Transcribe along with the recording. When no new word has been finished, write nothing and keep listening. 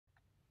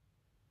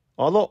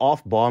Although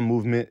off-ball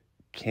movement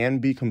can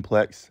be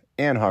complex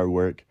and hard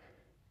work,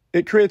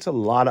 it creates a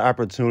lot of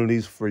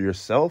opportunities for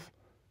yourself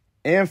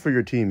and for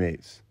your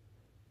teammates.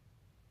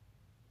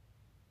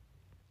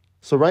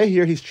 So right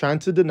here, he's trying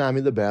to deny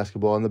me the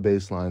basketball on the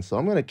baseline, so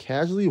I'm going to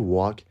casually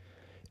walk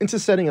into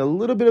setting a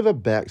little bit of a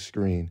back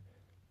screen.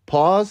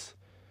 Pause.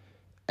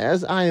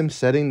 As I am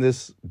setting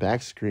this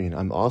back screen,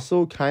 I'm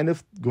also kind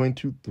of going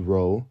to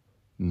throw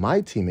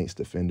my teammate's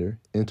defender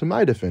into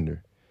my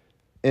defender.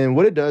 And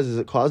what it does is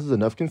it causes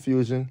enough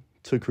confusion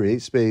to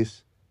create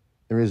space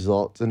and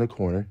results in a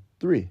corner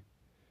 3.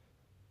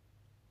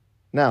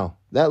 Now,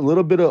 that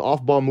little bit of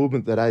off-ball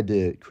movement that I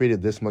did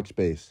created this much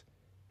space.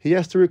 He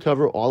has to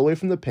recover all the way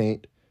from the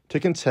paint to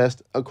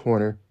contest a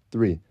corner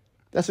 3.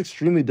 That's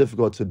extremely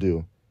difficult to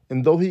do.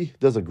 And though he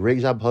does a great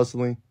job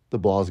hustling, the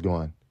ball's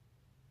gone.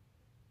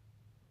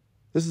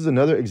 This is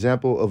another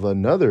example of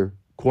another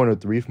corner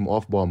 3 from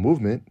off-ball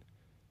movement.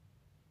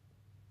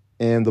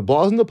 And the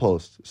ball's in the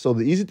post. So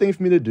the easy thing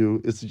for me to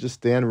do is to just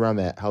stand where I'm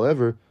at.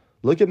 However,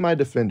 look at my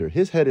defender.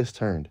 His head is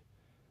turned.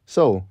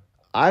 So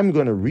I'm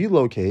going to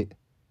relocate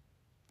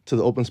to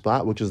the open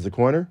spot, which is the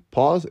corner.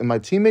 Pause. And my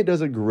teammate does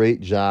a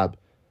great job.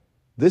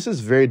 This is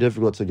very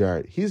difficult to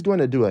guard. He's going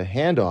to do a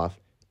handoff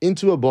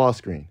into a ball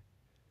screen.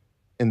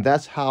 And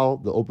that's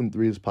how the open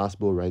 3 is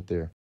possible right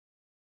there.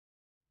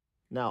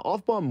 Now,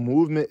 off-ball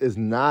movement is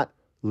not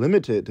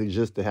limited to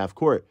just the half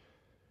court.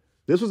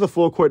 This was a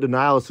full court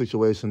denial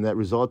situation that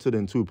resulted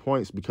in 2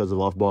 points because of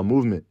off-ball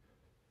movement.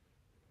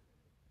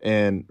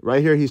 And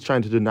right here, he's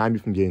trying to deny me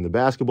from getting the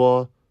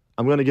basketball.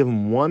 I'm going to give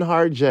him one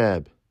hard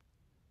jab.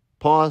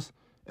 Pause.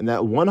 And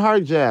that one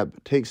hard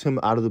jab takes him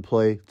out of the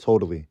play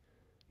totally.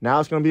 Now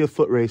it's going to be a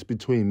foot race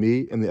between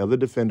me and the other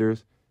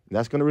defenders. And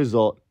that's going to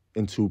result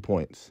in 2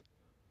 points.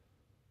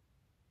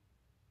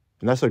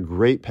 And that's a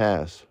great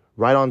pass.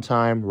 Right on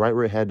time, right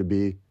where it had to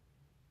be.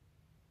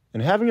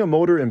 And having a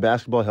motor in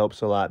basketball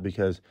helps a lot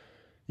because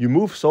you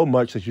move so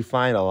much that you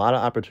find a lot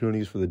of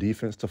opportunities for the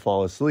defense to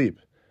fall asleep.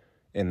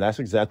 And that's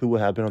exactly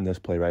what happened on this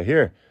play right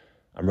here.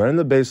 I'm running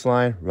the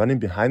baseline, running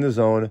behind the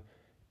zone,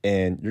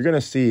 and you're going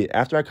to see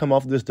after I come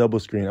off of this double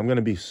screen, I'm going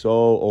to be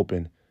so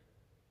open.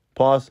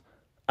 Pause.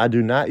 I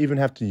do not even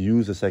have to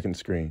use the second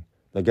screen.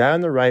 The guy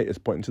on the right is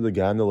pointing to the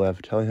guy on the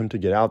left, telling him to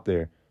get out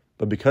there.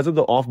 But because of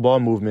the off-ball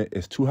movement,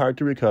 it's too hard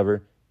to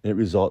recover, and it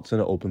results in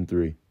an open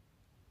 3.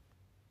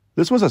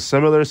 This was a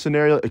similar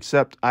scenario,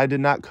 except I did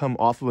not come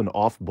off of an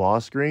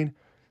off-ball screen.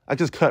 I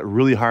just cut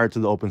really hard to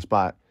the open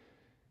spot.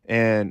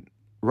 And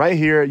right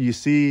here, you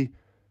see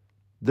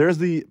there's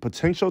the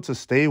potential to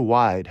stay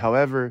wide.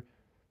 However,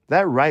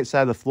 that right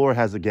side of the floor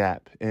has a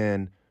gap.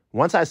 And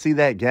once I see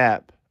that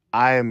gap,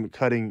 I am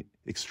cutting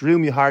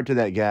extremely hard to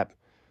that gap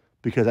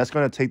because that's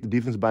going to take the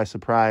defense by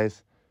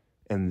surprise.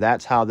 And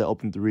that's how the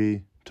open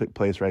 3 took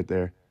place right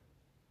there.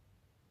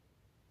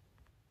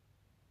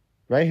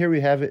 Right here we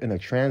have it in a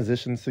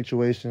transition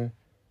situation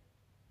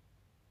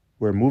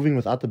where moving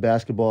without the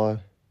basketball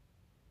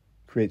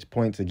creates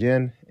points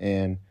again,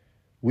 and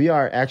we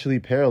are actually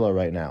parallel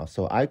right now.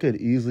 So I could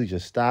easily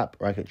just stop,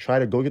 or I could try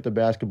to go get the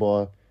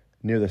basketball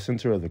near the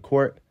center of the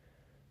court.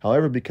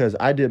 However, because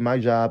I did my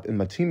job and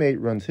my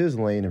teammate runs his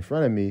lane in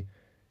front of me,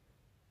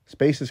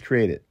 space is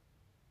created.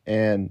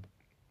 And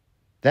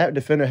that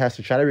defender has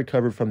to try to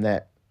recover from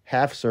that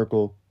half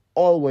circle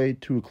all the way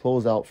to a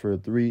closeout for a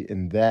 3,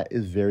 and that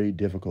is very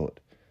difficult.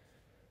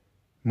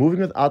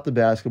 Moving without the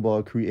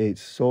basketball creates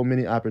so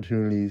many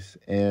opportunities,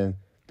 and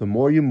the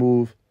more you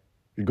move,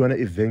 you're going to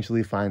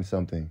eventually find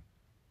something.